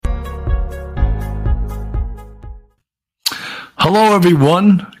Hello,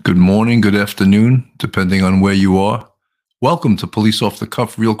 everyone. Good morning, good afternoon, depending on where you are. Welcome to Police Off the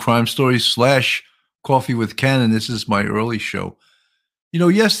Cuff Real Crime Stories / Coffee with Ken, and this is my early show. You know,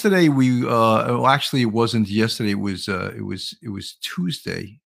 yesterday actually, it wasn't yesterday. It was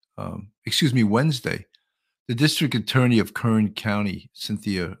Tuesday. Wednesday. The District Attorney of Kern County,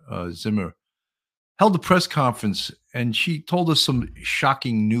 Cynthia Zimmer, held a press conference, and she told us some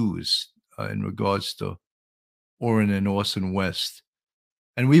shocking news in regards to Orrin and Orson West.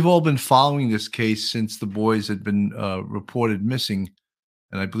 And we've all been following this case since the boys had been reported missing.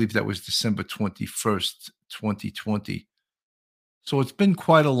 And I believe that was December 21st, 2020. So it's been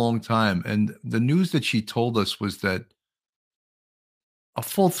quite a long time. And the news that she told us was that a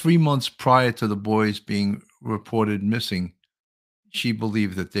full 3 months prior to the boys being reported missing, she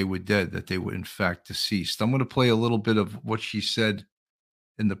believed that they were dead, that they were in fact deceased. I'm going to play a little bit of what she said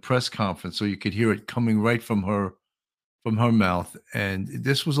in the press conference so you could hear it coming right from her mouth. And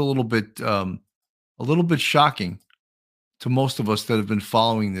this was a little bit shocking to most of us that have been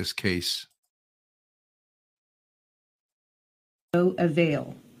following this case. No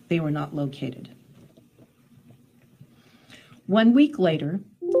avail. They were not located. 1 week later,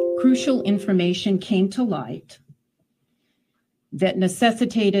 crucial information came to light that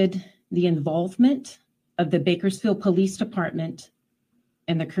necessitated the involvement of the Bakersfield Police Department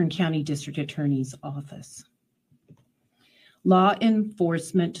and the Kern County District Attorney's Office. Law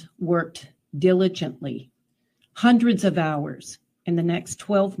enforcement worked diligently, hundreds of hours in the next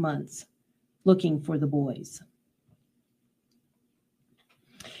 12 months, looking for the boys.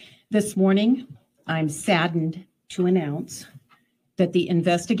 This morning, I'm saddened to announce that the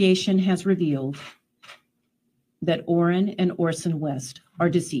investigation has revealed that Orrin and Orson West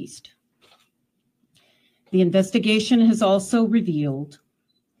are deceased. The investigation has also revealed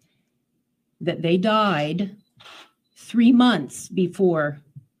that they died 3 months before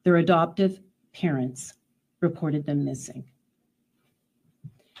their adoptive parents reported them missing.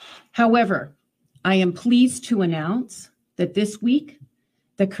 However, I am pleased to announce that this week,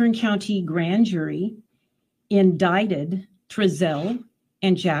 the Kern County Grand Jury indicted Trezell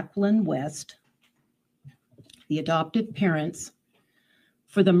and Jacqueline West, the adoptive parents,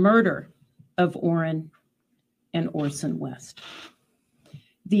 for the murder of Orrin and Orson West.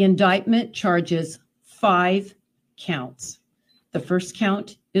 The indictment charges 5 counts. The first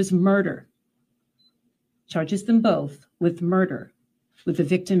count is murder. Charges them both with murder, with the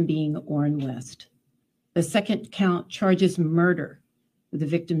victim being Orrin West. The second count charges murder, with the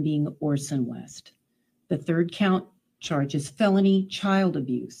victim being Orson West. The third count charges felony child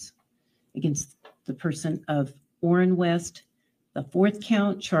abuse against the person of Orrin West. The fourth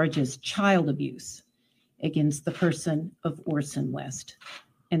count charges child abuse against the person of Orson West.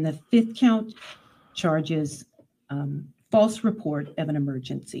 And the fifth count charges false report of an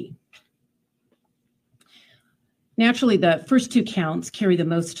emergency. Naturally, the first 2 counts carry the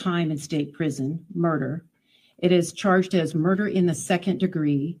most time in state prison, murder. It is charged as murder in the second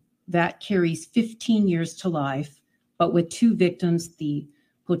degree. That carries 15 years to life, but with 2 victims, the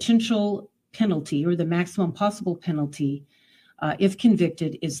potential penalty or the maximum possible penalty, if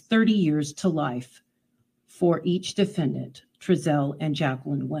convicted, is 30 years to life for each defendant, Trezell and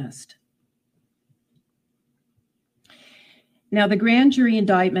Jacqueline West. Now, the grand jury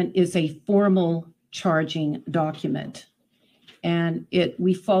indictment is a formal charging document, and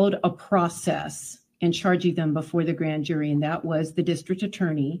we followed a process in charging them before the grand jury, and that was the district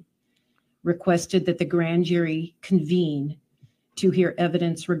attorney requested that the grand jury convene to hear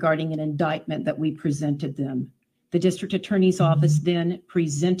evidence regarding an indictment that we presented them. The district attorney's office then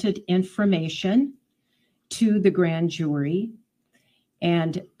presented information to the grand jury,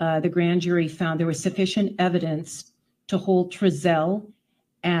 and the grand jury found there was sufficient evidence to hold Trezell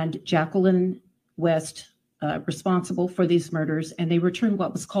and Jacqueline West responsible for these murders, and they returned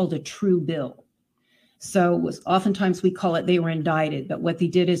what was called a true bill. So oftentimes we call it they were indicted, but what they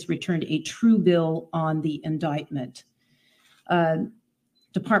did is returned a true bill on the indictment.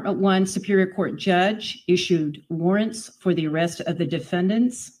 Department 1 Superior Court judge issued warrants for the arrest of the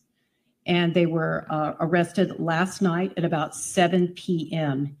defendants, and they were arrested last night at about 7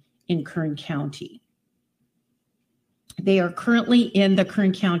 p.m. in Kern County. They are currently in the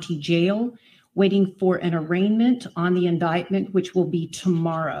Kern County Jail waiting for an arraignment on the indictment, which will be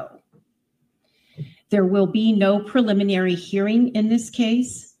tomorrow. There will be no preliminary hearing in this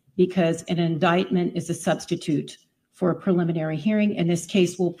case because an indictment is a substitute for a preliminary hearing, and this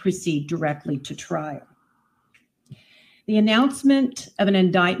case will proceed directly to trial. The announcement of an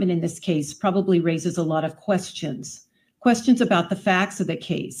indictment in this case probably raises a lot of questions about the facts of the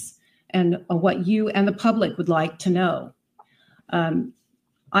case and what you and the public would like to know. I'm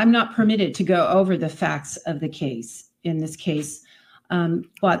not permitted to go over the facts of the case in this case,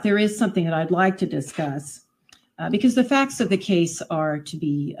 but there is something that I'd like to discuss because the facts of the case are to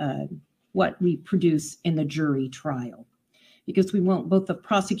be what we produce in the jury trial, because we want both the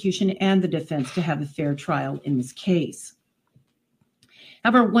prosecution and the defense to have a fair trial in this case.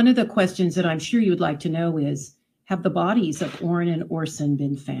 However, one of the questions that I'm sure you would like to know is, have the bodies of Orrin and Orson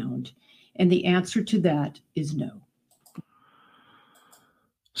been found? And the answer to that is no.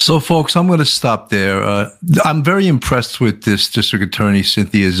 So, folks, I'm going to stop there. I'm very impressed with this District Attorney,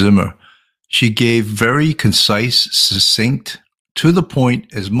 Cynthia Zimmer. She gave very concise, succinct, to the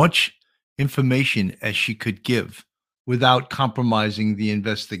point, as much information as she could give without compromising the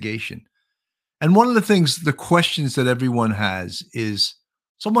investigation. And one of the things, the questions that everyone has is,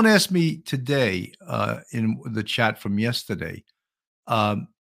 someone asked me today in the chat from yesterday,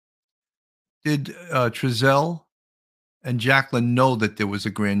 did Trezell and Jacqueline know that there was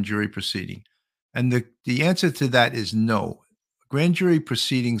a grand jury proceeding? And the answer to that is no. Grand jury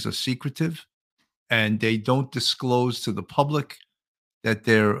proceedings are secretive, and they don't disclose to the public that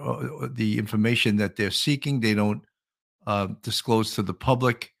they're the information that they're seeking. They don't disclose to the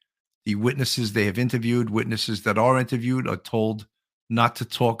public the witnesses they have interviewed. Witnesses that are interviewed are told not to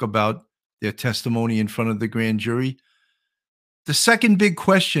talk about their testimony in front of the grand jury. The second big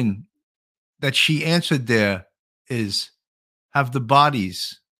question that she answered there is, have the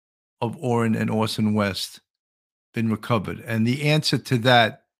bodies of Orrin and Orson West been recovered? And the answer to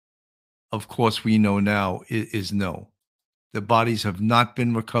that, of course, we know now is no. The bodies have not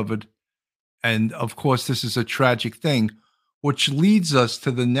been recovered. And of course, this is a tragic thing, which leads us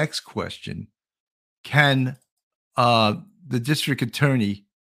to the next question. Can the district attorney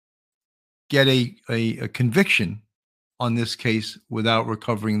get a conviction on this case without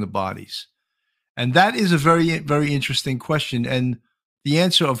recovering the bodies? And that is a very, very interesting question. And the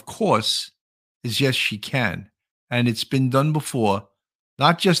answer, of course, is yes, she can. And it's been done before,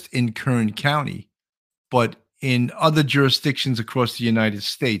 not just in Kern County, but in other jurisdictions across the United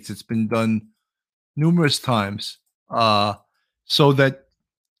States. It's been done numerous times. So that,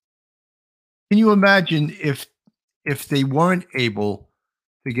 can you imagine if they weren't able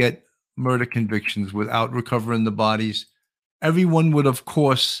to get murder convictions without recovering the bodies? Everyone would, of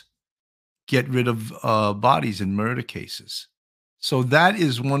course, get rid of bodies in murder cases. So that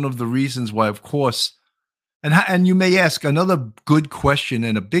is one of the reasons why, of course, and you may ask, another good question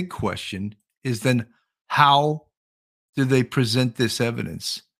and a big question is then, how do they present this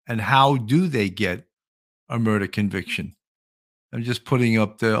evidence, and how do they get a murder conviction? I'm just putting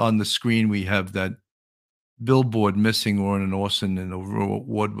up on the screen, we have that billboard missing Orrin and Orson, and the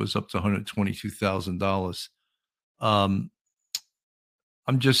reward was up to $122,000. I'm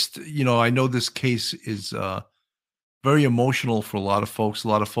just, I know this case is very emotional for a lot of folks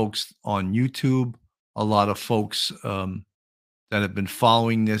on YouTube, a lot of folks that have been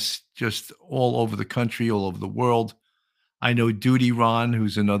following this just all over the country, all over the world. I know Duty Ron,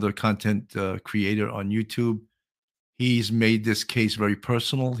 who's another content creator on YouTube. He's made this case very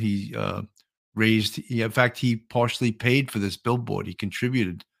personal. He in fact, he partially paid for this billboard. He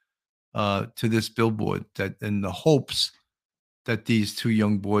contributed to this billboard that in the hopes that these two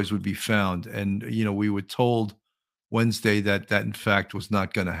young boys would be found. And, we were told Wednesday that in fact was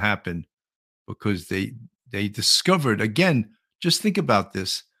not going to happen, because they discovered, again, just think about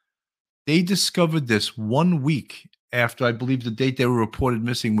this. They discovered this 1 week after, I believe the date they were reported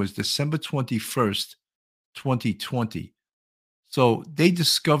missing was December 21st, 2020. So they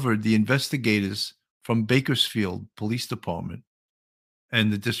discovered, the investigators from Bakersfield Police Department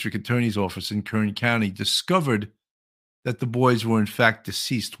and the district attorney's office in Kern County discovered that the boys were in fact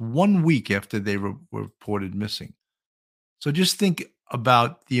deceased 1 week after they were reported missing. So just think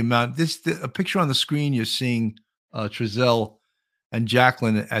about the amount. A picture on the screen, you're seeing Trezell and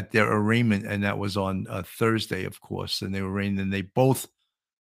Jacqueline at their arraignment, and that was on Thursday, of course, and they were arraigned, and they both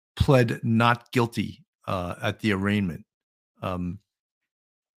pled not guilty at the arraignment.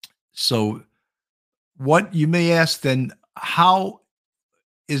 So what you may ask then, how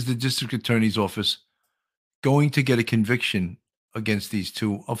is the district attorney's office going to get a conviction against these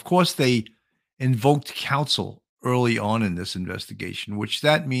two? Of course, they invoked counsel early on in this investigation, which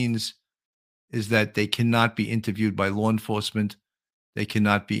that means is that they cannot be interviewed by law enforcement. They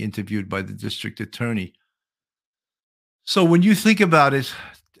cannot be interviewed by the district attorney. So when you think about it,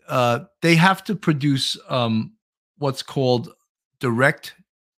 they have to produce what's called direct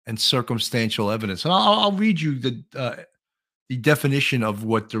and circumstantial evidence. And I'll read you the definition of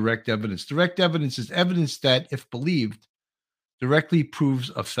what direct evidence. Direct evidence is evidence that, if believed, directly proves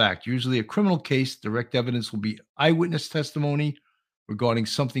a fact. Usually, a criminal case, direct evidence will be eyewitness testimony regarding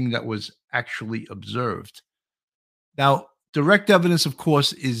something that was actually observed. Now, direct evidence, of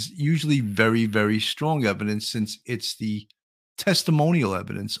course, is usually very, very strong evidence since it's the testimonial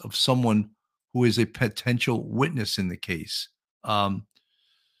evidence of someone who is a potential witness in the case. So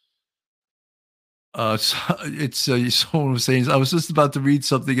it's someone was saying, I was just about to read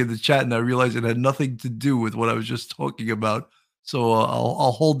something in the chat and I realized it had nothing to do with what I was just talking about. So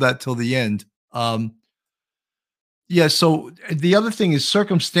I'll hold that till the end. Yeah. So the other thing is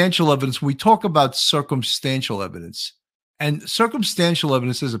circumstantial evidence. We talk about circumstantial evidence, and circumstantial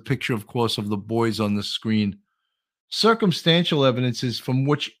evidence is a picture, of course, of the boys on the screen. Circumstantial evidence is from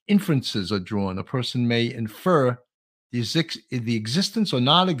which inferences are drawn. A person may infer the existence or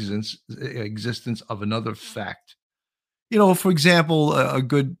non-existence of another fact. For example, a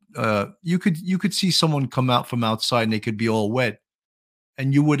good you could see someone come out from outside and they could be all wet,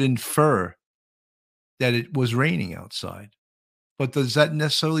 and you would infer that it was raining outside. But does that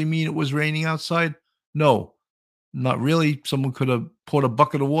necessarily mean it was raining outside? No, not really. Someone could have poured a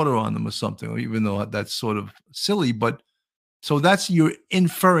bucket of water on them or something, even though that's sort of silly. But so that's you're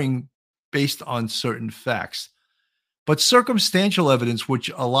inferring based on certain facts. But circumstantial evidence,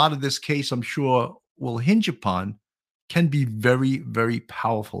 which a lot of this case I'm sure will hinge upon, can be very, very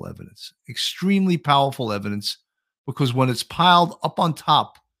powerful evidence, extremely powerful evidence, because when it's piled up on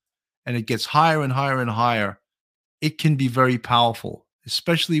top and it gets higher and higher and higher, it can be very powerful,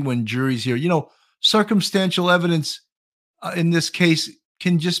 especially when juries hear, circumstantial evidence in this case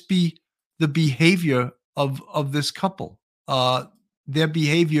can just be the behavior of this couple, their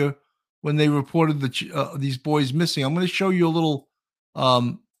behavior when they reported these boys missing. I'm going to show you a little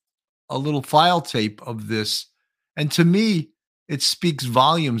file tape of this, and to me, it speaks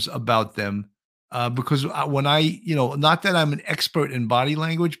volumes about them. Because when not that I'm an expert in body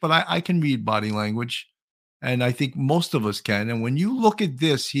language, but I can read body language, and I think most of us can. And when you look at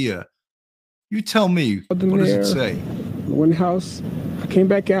this here, you tell me, what does it say? One house, I came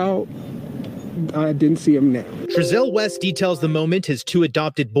back out, I didn't see him now. Trezell West details the moment his two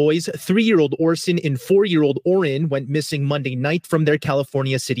adopted boys, 3-year-old Orson and 4-year-old Oren, went missing Monday night from their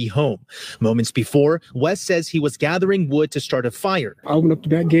California City home. Moments before, West says he was gathering wood to start a fire. I opened up the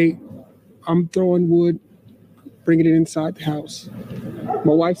back gate. I'm throwing wood, bringing it inside the house.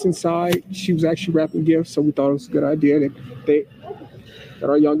 My wife's inside. She was actually wrapping gifts, so we thought it was a good idea that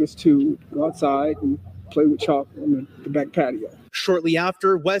our youngest two go outside and play with chalk on the back patio. Shortly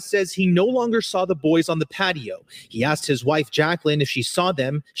after, West says he no longer saw the boys on the patio. He asked his wife, Jacqueline, if she saw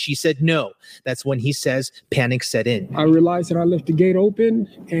them. She said no. That's when he says panic set in. I realized that I left the gate open,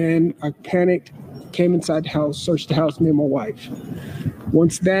 and I panicked, came inside the house, searched the house, me and my wife.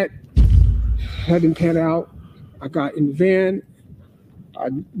 Once that didn't pan out, I got in the van. I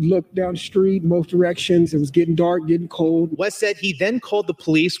looked down the street, both directions. It was getting dark, getting cold. West said he then called the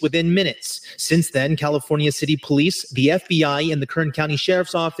police within minutes. Since then, California City Police, the FBI, and the Kern County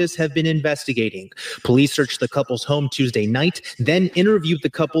Sheriff's Office have been investigating. Police searched the couple's home Tuesday night, then interviewed the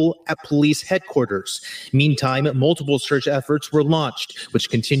couple at police headquarters. Meantime, multiple search efforts were launched, which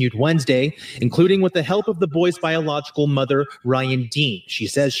continued Wednesday, including with the help of the boys' biological mother, Ryan Dean. She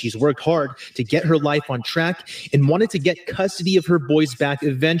says she's worked hard to get her life on track and wanted to get custody of her boys back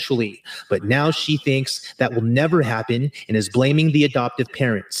eventually, but now she thinks that will never happen and is blaming the adoptive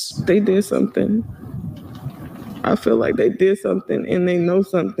parents. They did something. I feel like they did something and they know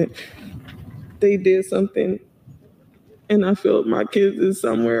something. They did something, and I feel my kids is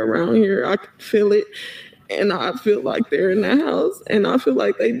somewhere around here. I can feel it, and I feel like they're in the house, and I feel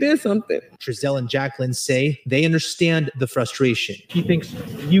like they did something. Trezell and Jacqueline say they understand the frustration. She thinks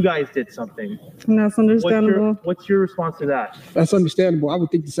you guys did something. And that's understandable. What's your response to that? That's understandable. I would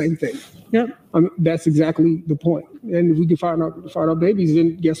think the same thing. Yep. That's exactly the point. And if we can find our babies,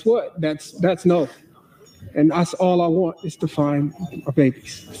 then guess what? That's no. And that's all I want is to find our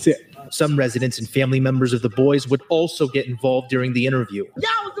babies. That's it. Some residents and family members of the boys would also get involved during the interview.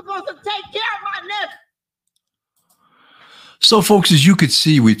 Y'all was supposed to take care of my nephew. So, folks, as you could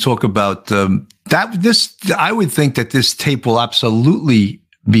see, we talk about that. I would think that this tape will absolutely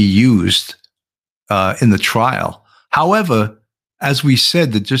be used in the trial. However, as we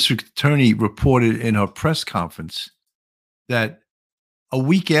said, the district attorney reported in her press conference that a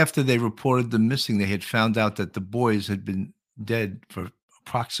week after they reported them missing, they had found out that the boys had been dead for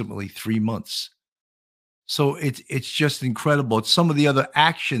approximately 3 months. So it's just incredible. It's some of the other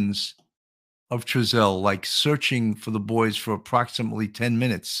actions of Trezell, like searching for the boys for approximately 10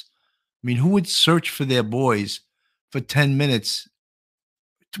 minutes. I mean, who would search for their boys for 10 minutes?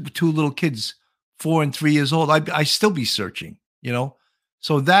 Two little kids, 4 and 3 years old. I'd still be searching. you know?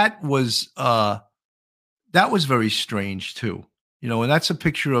 So that was very strange too, and that's a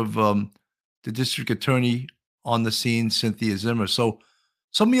picture of the district attorney on the scene, Cynthia Zimmer. So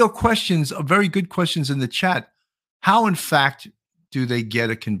some of your questions are very good questions in the chat. How, in fact, do they get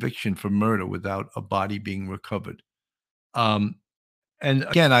a conviction for murder without a body being recovered? And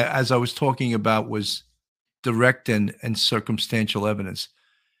again, as I was talking about, was direct and circumstantial evidence.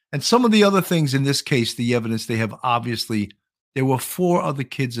 And some of the other things in this case, the evidence they have, obviously, there were 4 other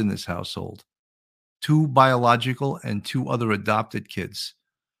kids in this household, 2 biological and 2 other adopted kids.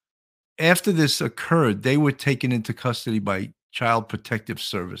 After this occurred, they were taken into custody by Child Protective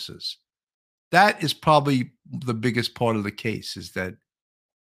Services. That is probably the biggest part of the case, is that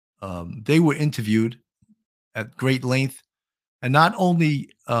they were interviewed at great length. And not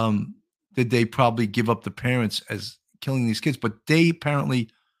only did they probably give up the parents as killing these kids, but they apparently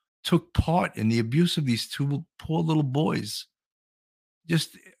took part in the abuse of these 2 poor little boys.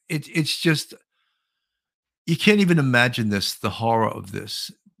 It's just, you can't even imagine the horror of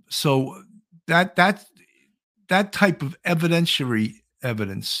this. So that type of evidentiary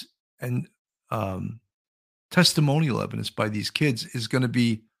evidence and testimonial evidence by these kids is going to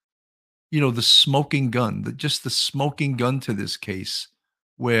be, the smoking gun, the smoking gun to this case,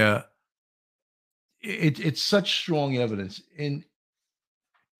 where it's such strong evidence. And,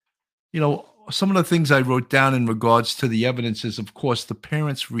 some of the things I wrote down in regards to the evidence is, of course, the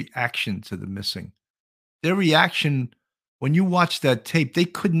parents' reaction to the missing. Their reaction, when you watch that tape, they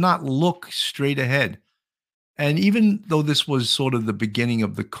could not look straight ahead. And even though this was sort of the beginning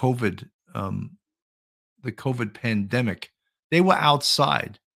of the COVID pandemic, they were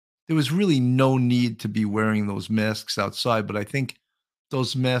outside. There was really no need to be wearing those masks outside, but I think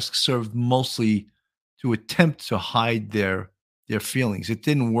those masks served mostly to attempt to hide their feelings. It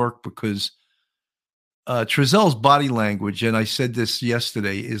didn't work because Trezel's body language, and I said this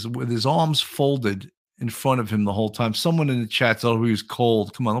yesterday, is with his arms folded in front of him the whole time. Someone in the chat said, "Oh, he was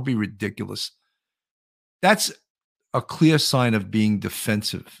cold." Come on, don't be ridiculous. That's a clear sign of being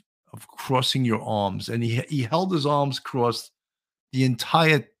defensive, of crossing your arms. And he held his arms crossed the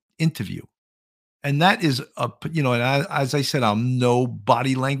entire interview. And that is and as I said, I'm no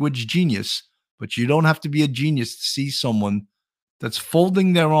body language genius, but you don't have to be a genius to see someone that's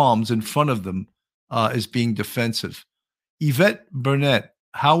folding their arms in front of them as being defensive. Yvette Burnett,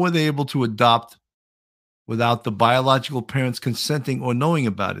 how were they able to adopt without the biological parents consenting or knowing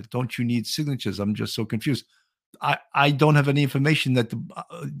about it? Don't you need signatures? I'm just so confused. I don't have any information that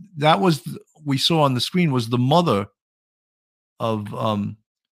we saw on the screen was the mother of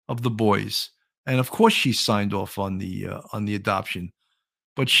the boys, and of course she signed off on the adoption,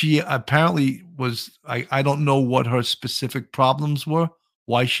 but she apparently was. I don't know what her specific problems were,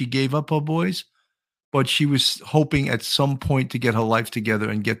 why she gave up her boys, but she was hoping at some point to get her life together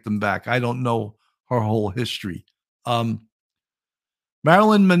and get them back. I don't know her whole history.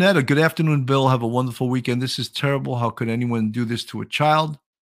 Marilyn Manetta, good afternoon, Bill. Have a wonderful weekend. This is terrible. How could anyone do this to a child?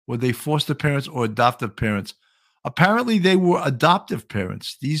 Were they foster parents or adoptive parents? Apparently, they were adoptive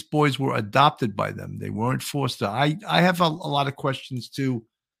parents. These boys were adopted by them. They weren't foster. I have a lot of questions, too,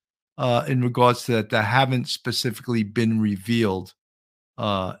 in regards to that haven't specifically been revealed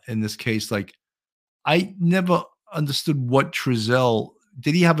in this case. Like, I never understood what Trezel,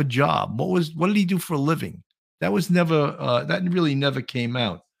 did he have a job? What did he do for a living? That was never, that really never came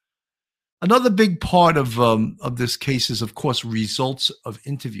out. Another big part of this case is, of course, results of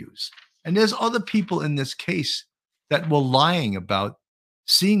interviews. And there's other people in this case that were lying about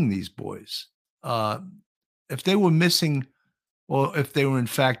seeing these boys. If they were missing, or if they were in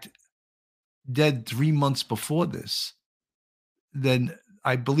fact dead 3 months before this, then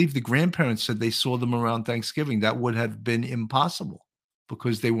I believe the grandparents said they saw them around Thanksgiving. That would have been impossible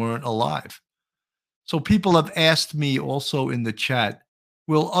because they weren't alive. So people have asked me also in the chat,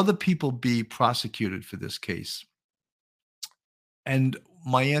 will other people be prosecuted for this case? And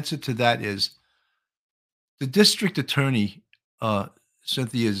my answer to that is the district attorney,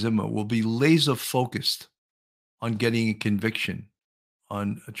 Cynthia Zimmer, will be laser focused on getting a conviction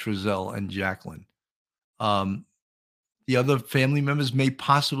on Trezel and Jacqueline. The other family members may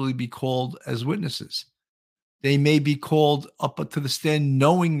possibly be called as witnesses. They may be called up to the stand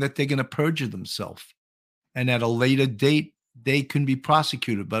knowing that they're going to perjure themselves. And at a later date, they can be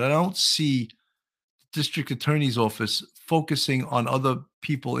prosecuted. But I don't see the district attorney's office focusing on other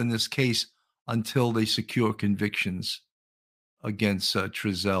people in this case until they secure convictions against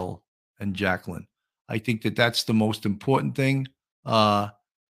Trezel and Jacqueline. I think that that's the most important thing.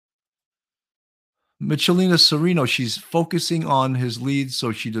 Michelina Sereno, she's focusing on his leads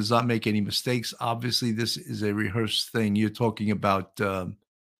so she does not make any mistakes. Obviously, this is a rehearsed thing. You're talking about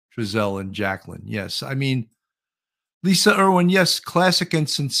Trezell and Jacqueline. Yes. I mean, Lisa Irwin, yes, classic and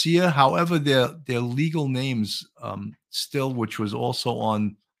sincere. However, their legal names still, which was also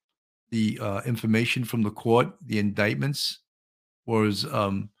on the information from the court, the indictments, was,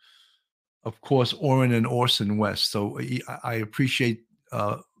 of course, Orrin and Orson West. So I appreciate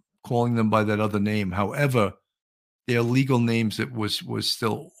calling them by that other name. However, their legal names, it was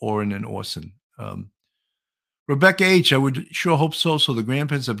still Orrin and Orson. Rebecca H., I would sure hope so. So the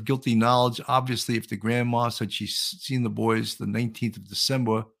grandparents have guilty knowledge. Obviously, if the grandma said she's seen the boys the 19th of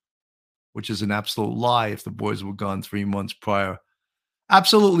December, which is an absolute lie if the boys were gone 3 months prior.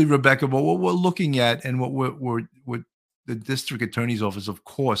 Absolutely, Rebecca. But what we're looking at and what the district attorney's office, of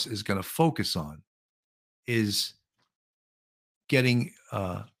course, is going to focus on is getting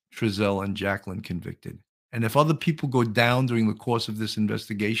Trezell and Jacqueline convicted. And if other people go down during the course of this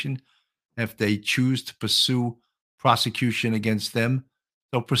investigation, if they choose to pursue prosecution against them,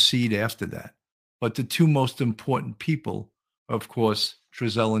 they'll proceed after that. But the two most important people are, of course,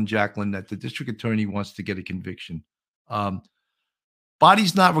 Trezell and Jacqueline, that the district attorney wants to get a conviction.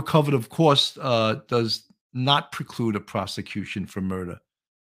 Bodies not recovered, of course, does not preclude a prosecution for murder.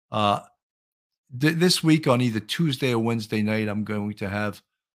 This week on either Tuesday or Wednesday night, I'm going to have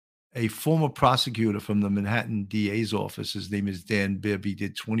a former prosecutor from the Manhattan DA's office. His name is Dan Bibb. He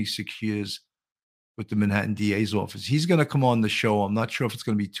did 26 years with the Manhattan DA's office. He's going to come on the show. I'm not sure if it's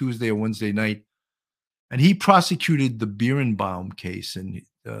going to be Tuesday or Wednesday night. And he prosecuted the Birnbaum case. And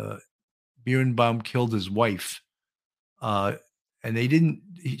Birnbaum killed his wife. And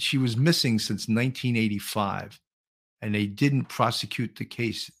she was missing since 1985. And they didn't prosecute the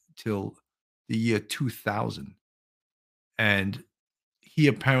case till the year 2000. And he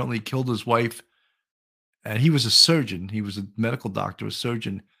apparently killed his wife, and he was a surgeon. He was a medical doctor, a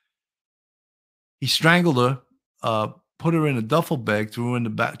surgeon. He strangled her, put her in a duffel bag, threw her in the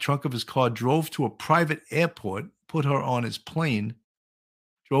back trunk of his car, drove to a private airport, put her on his plane,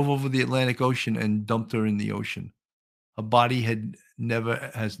 drove over the Atlantic Ocean, and dumped her in the ocean. Her body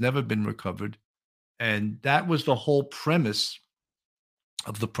has never been recovered, and that was the whole premise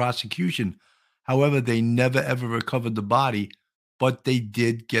of the prosecution. However, they never ever recovered the body, but they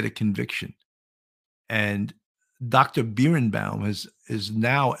did get a conviction. And Dr. Birnbaum is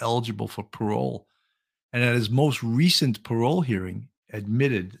now eligible for parole. And at his most recent parole hearing,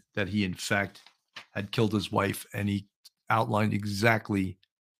 admitted that he, in fact, had killed his wife, and he outlined exactly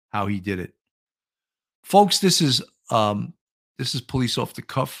how he did it. Folks, this is Police Off the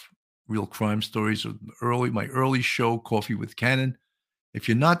Cuff, Real Crime Stories, my early show, Coffee with Cannon. If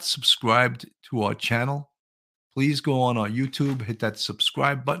you're not subscribed to our channel, please go on our YouTube, hit that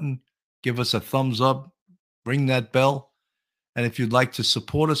subscribe button, give us a thumbs up, ring that bell. And if you'd like to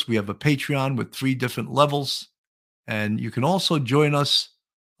support us, we have a Patreon with 3 different levels. And you can also join us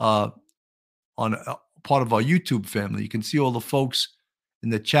on a part of our YouTube family. You can see all the folks in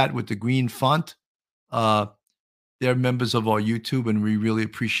the chat with the green font. They're members of our YouTube, and we really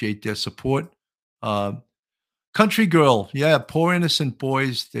appreciate their support. Country Girl, yeah, poor innocent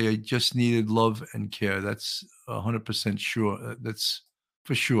boys. They just needed love and care. That's 100% sure. That's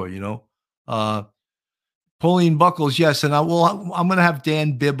for sure, you know. Pauline Buckles, yes, and I'm going to have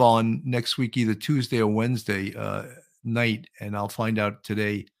Dan Bibb on next week, either Tuesday or Wednesday night, and I'll find out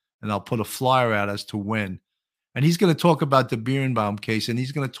today, and I'll put a flyer out as to when. And he's going to talk about the Birnbaum case, and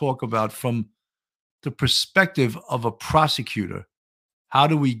he's going to talk about, from the perspective of a prosecutor, how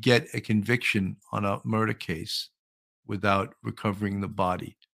do we get a conviction on a murder case without recovering the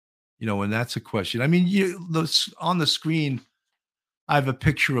body? You know, and that's a question. I mean, on the screen, I have a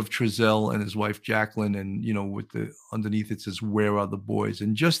picture of Trezell and his wife, Jacqueline, and, you know, with the underneath it says, "Where are the boys?"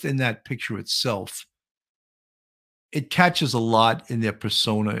 And just in that picture itself, it catches a lot in their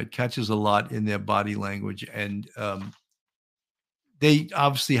persona. It catches a lot in their body language. And they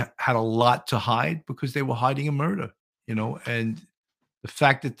obviously had a lot to hide because they were hiding a murder, you know, and the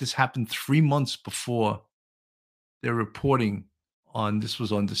fact that this happened 3 months before their reporting this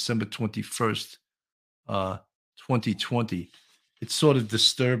was on December 21st, 2020. It's sort of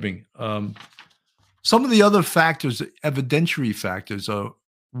disturbing. Some of the other factors, evidentiary factors, are: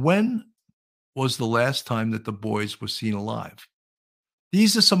 when was the last time that the boys were seen alive?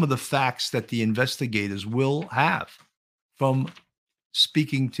 These are some of the facts that the investigators will have from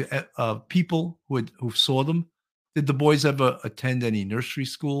speaking to people who saw them. Did the boys ever attend any nursery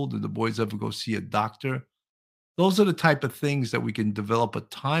school? Did the boys ever go see a doctor? Those are the type of things that we can develop a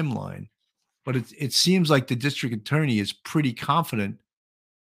timeline. But it seems like the district attorney is pretty confident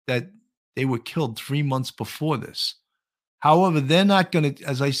that They were killed 3 months before this. However, they're not going to,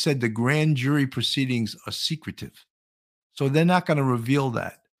 as I said, the grand jury proceedings are secretive. So they're not going to reveal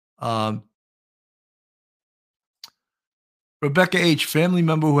that. Rebecca H., family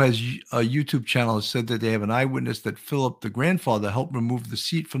member who has a YouTube channel, has said that they have an eyewitness that Philip, the grandfather, helped remove the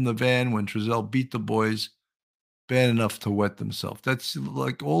seat from the van when Trezell beat the boys bad enough to wet themselves. That's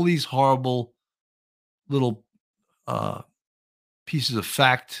like all these horrible little pieces of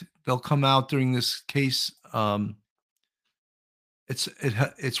fact. They'll come out during this case.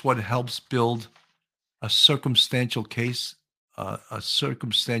 It's what helps build a circumstantial case, a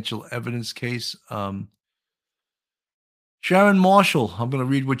circumstantial evidence case. Sharon Marshall, I'm going to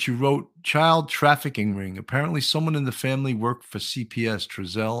read what you wrote. Child trafficking ring. Apparently, someone in the family worked for CPS.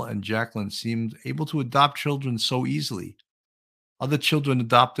 Trezell and Jacqueline seemed able to adopt children so easily. Other children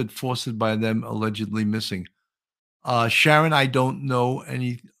adopted, forced by them, allegedly missing. Sharon, I don't know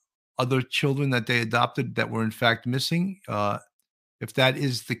any other children that they adopted that were in fact missing. If that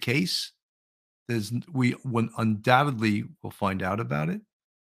is the case, we undoubtedly will find out about it.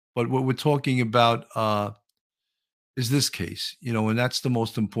 But what we're talking about is this case, and that's the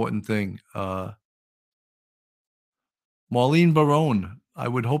most important thing. Marlene Barone, I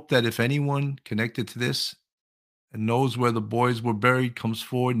would hope that if anyone connected to this and knows where the boys were buried comes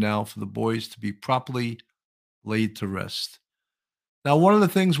forward now for the boys to be properly laid to rest. Now, one of the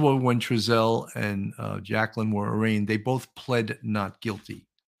things was when Trezell and Jacqueline were arraigned, they both pled not guilty.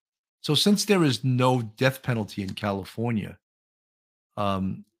 So since there is no death penalty in California,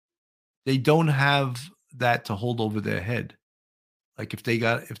 they don't have that to hold over their head. Like if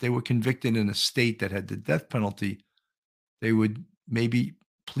they were convicted in a state that had the death penalty, they would maybe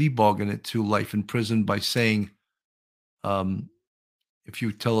plea bargain it to life in prison by saying, if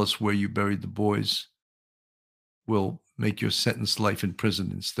you tell us where you buried the boys, we'll make your sentence life in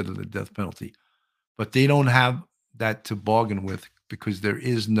prison instead of the death penalty. But they don't have that to bargain with because there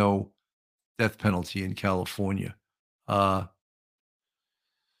is no death penalty in California.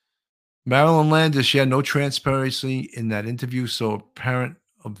 Marilyn Landis, she had no transparency in that interview, so apparent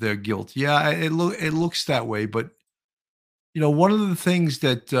of their guilt. Yeah, it looks that way. But, one of the things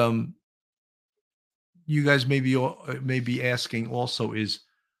that you guys may be asking also is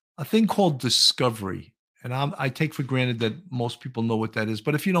a thing called discovery. And I take for granted that most people know what that is.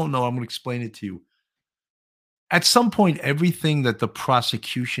 But if you don't know, I'm going to explain it to you. At some point, everything that the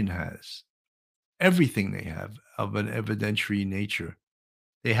prosecution has, everything they have of an evidentiary nature,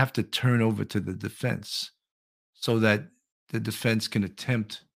 they have to turn over to the defense so that the defense can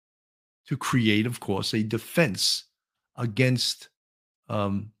attempt to create, of course, a defense against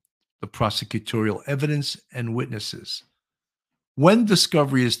the prosecutorial evidence and witnesses. When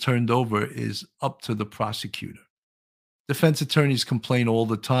discovery is turned over is up to the prosecutor. Defense attorneys complain all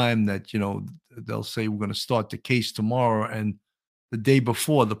the time that, they'll say, we're going to start the case tomorrow. And the day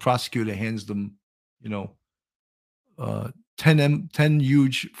before, the prosecutor hands them, 10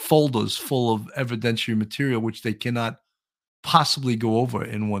 huge folders full of evidentiary material, which they cannot possibly go over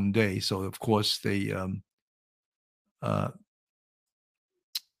in one day. So, of course, they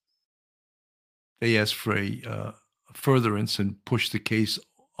ask for a furtherance and push the case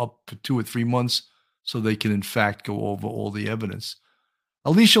up for 2 or 3 months so they can, in fact, go over all the evidence.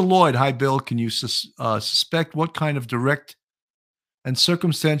 Alicia Lloyd, hi, Bill. Can you suspect what kind of direct and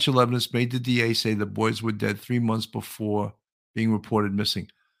circumstantial evidence made the DA say the boys were dead 3 months before being reported missing?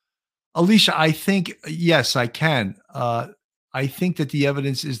 Alicia, I think, yes, I can. I think that the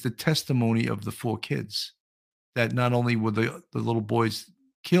evidence is the testimony of the 4 kids, that not only were the little boys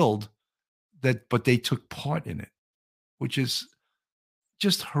killed, but they took part in it, which is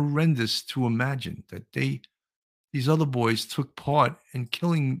just horrendous to imagine that these other boys took part in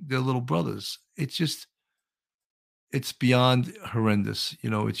killing their little brothers. It's beyond horrendous.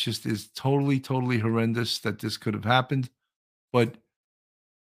 It's totally, totally horrendous that this could have happened. But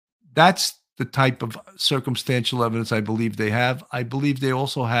that's the type of circumstantial evidence I believe they have. I believe they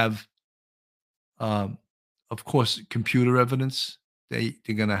also have, of course, computer evidence. They're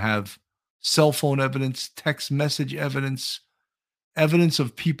going to have cell phone evidence, text message evidence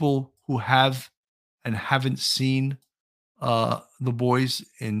of people who have and haven't seen the boys.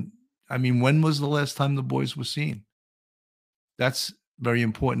 When was the last time the boys were seen? That's very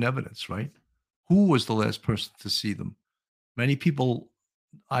important evidence, right? Who was the last person to see them? Many people,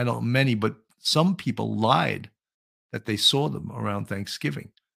 but some people lied that they saw them around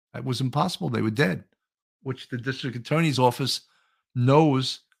Thanksgiving. That was impossible. They were dead, which the district attorney's office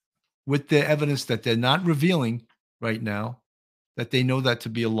knows with their evidence that they're not revealing right now, that they know that to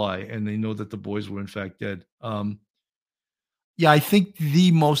be a lie, and they know that the boys were in fact dead. Yeah, I think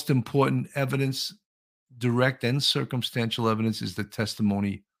the most important evidence, direct and circumstantial evidence, is the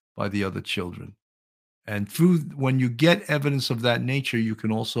testimony by the other children. And when you get evidence of that nature, you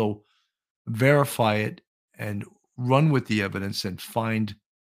can also verify it and run with the evidence and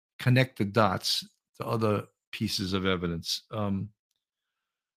connect the dots to other pieces of evidence.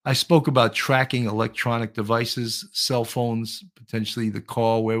 I spoke about tracking electronic devices, cell phones, potentially the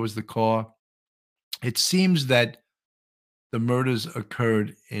car. Where was the car? It seems that the murders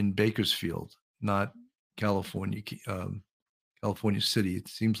occurred in Bakersfield, not California, California City. It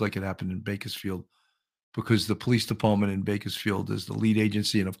seems like it happened in Bakersfield because the police department in Bakersfield is the lead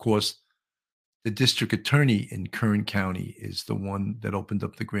agency. And of course, the district attorney in Kern County is the one that opened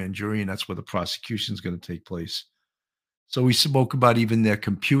up the grand jury, and that's where the prosecution is going to take place. So we spoke about even their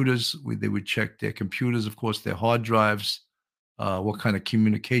computers. They would check their computers, of course, their hard drives, what kind of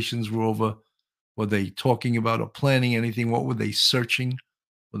communications were over. Were they talking about or planning anything? What were they searching?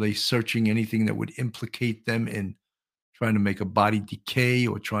 Were they searching anything that would implicate them in trying to make a body decay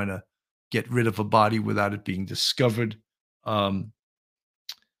or trying to get rid of a body without it being discovered? And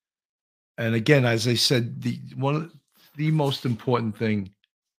again, as I said, the most important thing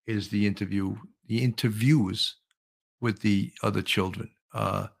is the interviews with the other children.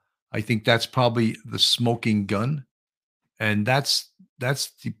 I think that's probably the smoking gun, and that's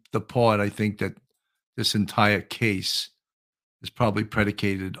the part I think that this entire case is probably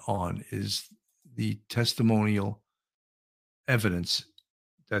predicated on, is the testimonial evidence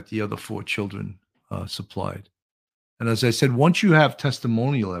that the other 4 children supplied. And as I said, once you have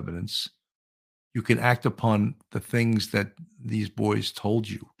testimonial evidence, you can act upon the things that these boys told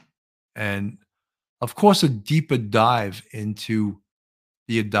you. And of course, a deeper dive into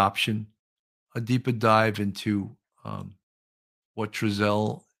the adoption, a deeper dive into what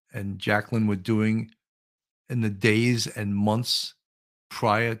Trezell and Jacqueline were doing in the days and months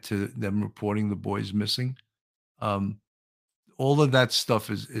prior to them reporting the boys missing. All of that stuff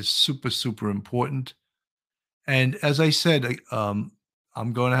is super, super important. And as I said,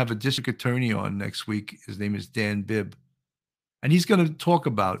 I'm going to have a district attorney on next week. His name is Dan Bibb. And he's going to talk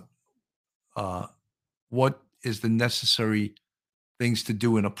about what is the necessary things to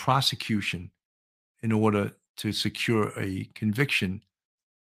do in a prosecution in order to secure a conviction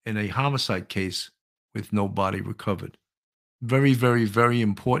in a homicide case with no body recovered. Very, very, very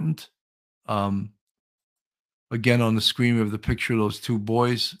important. Again, on the screen, we have the picture of those 2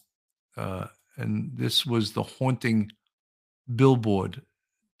 boys. And this was the haunting billboard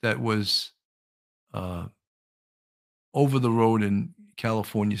that was over the road in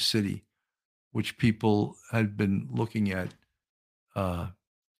California City, which people had been looking at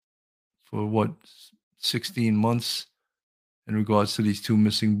for 16 months in regards to these 2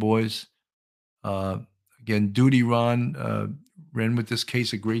 missing boys. Again, Duty Ron ran with this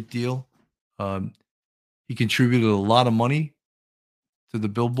case a great deal. He contributed a lot of money to the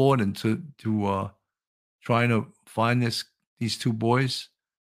billboard and to trying to find these 2 boys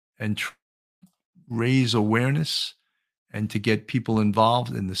and raise awareness and to get people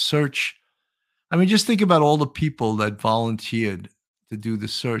involved in the search. I mean, just think about all the people that volunteered to do the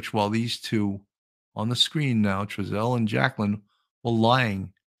search while these 2 on the screen now, Trezell and Jacqueline, were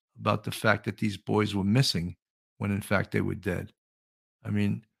lying about the fact that these boys were missing when in fact they were dead. I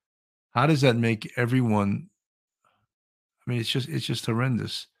mean, how does that make everyone? I mean, it's just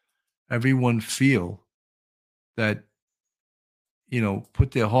horrendous. Everyone feel that,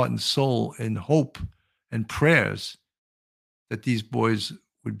 put their heart and soul in hope and prayers that these boys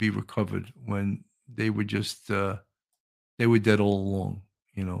would be recovered when they were just they were dead all along.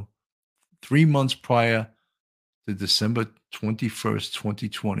 3 months prior to December 21st,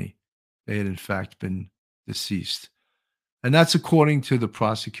 2020, they had in fact been deceased. And that's according to the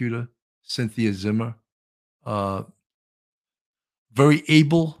prosecutor, Cynthia Zimmer. Very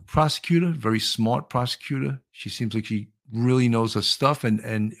able prosecutor, very smart prosecutor. She seems like she really knows her stuff.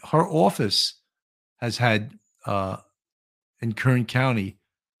 And her office has had, in Kern County,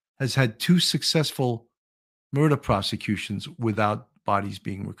 has had 2 successful murder prosecutions without bodies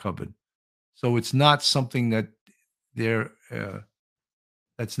being recovered. So it's not something that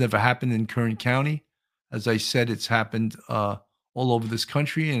that's never happened in Kern County. As I said, it's happened all over this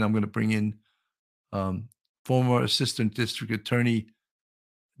country, and I'm going to bring in former Assistant District Attorney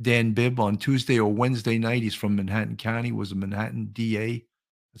Dan Bibb on Tuesday or Wednesday night. He's from Manhattan County, was a Manhattan DA.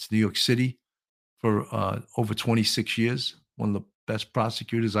 That's New York City for over 26 years. One of the best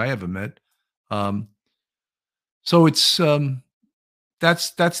prosecutors I ever met. So it's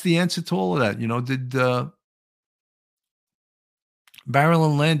that's the answer to all of that.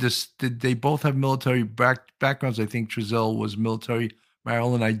 Marilyn Landis, did they both have military backgrounds? I think Trezell was military.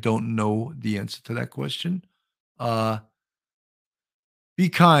 Marilyn, I don't know the answer to that question. Be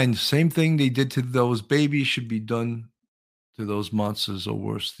kind. Same thing they did to those babies should be done to those monsters, or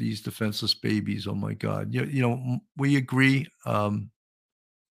worse, these defenseless babies. Oh my God! You know, we agree.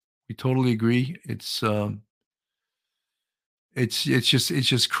 We totally agree. It's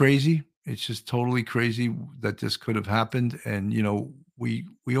just crazy. It's just totally crazy that this could have happened. And you know, we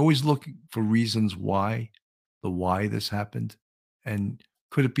always look for reasons why this happened, and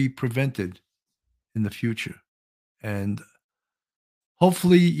could it be prevented in the future? And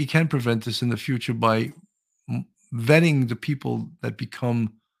hopefully, you can prevent this in the future by vetting the people that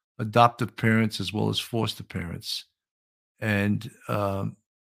become adoptive parents as well as foster parents. And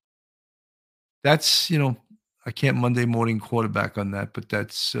that's, you know, I can't Monday morning quarterback on that, but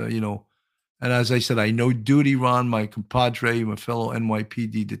that's, you know, and as I said, I know Duty Ron, my compadre, my fellow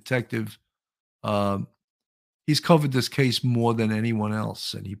NYPD detective. He's covered this case more than anyone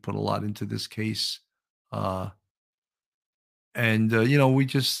else, and he put a lot into this case. And, you know, we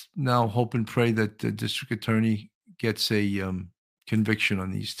just now hope and pray that the district attorney gets a conviction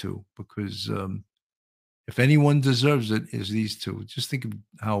on these two, because if anyone deserves it, is these two. Just think of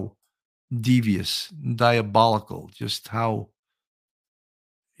how devious, diabolical, just how,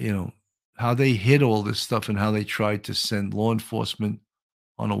 you know, how they hid all this stuff and how they tried to send law enforcement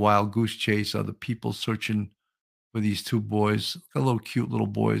on a wild goose chase, other people searching for these two boys, little cute little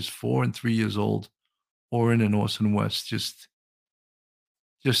boys, 4 and 3 years old, Oren and Orson West. Just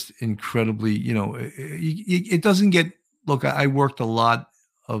incredibly, you know, it doesn't get, look, I worked a lot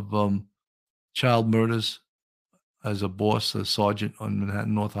of child murders as a boss, a sergeant on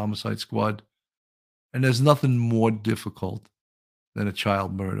Manhattan North Homicide Squad. And there's nothing more difficult than a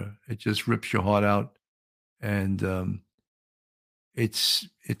child murder. It just rips your heart out. And it's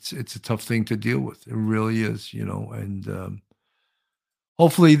a tough thing to deal with. It really is, you know, and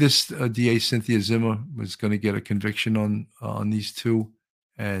hopefully this DA Cynthia Zimmer was going to get a conviction on these two.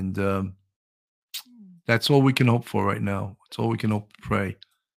 And that's all we can hope for right now. That's all we can hope and pray.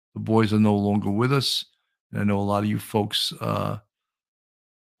 The boys are no longer with us. And I know a lot of you folks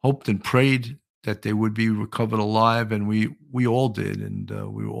hoped and prayed that they would be recovered alive, and we all did, and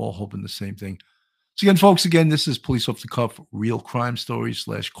we were all hoping the same thing. So again, folks, this is Police Off the Cuff, Real Crime Stories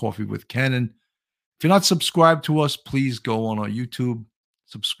 / Coffee with Cannon. If you're not subscribed to us, please go on our YouTube,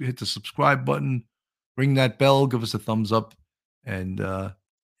 hit the subscribe button, ring that bell, give us a thumbs up. And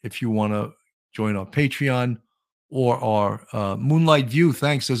if you want to join our Patreon or our Moonlight View,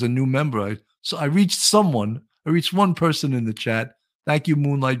 thanks, as a new member. I reached one person in the chat. Thank you,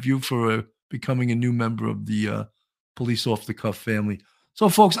 Moonlight View, for becoming a new member of the Police Off the Cuff family. So,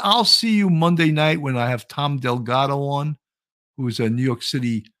 folks, I'll see you Monday night when I have Tom Delgado on, who is a New York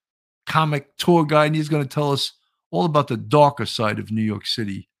City comic tour guide, and he's going to tell us all about the darker side of New York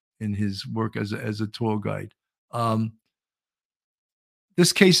City in his work as a tour guide.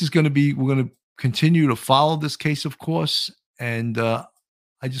 This case is we're going to continue to follow this case, of course, and I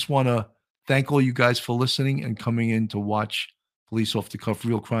just want to thank all you guys for listening and coming in to watch Police Off the Cuff,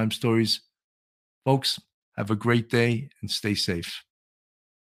 Real Crime Stories. Folks, have a great day and stay safe.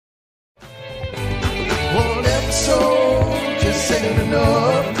 One episode just ain't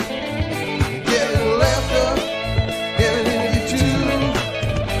enough.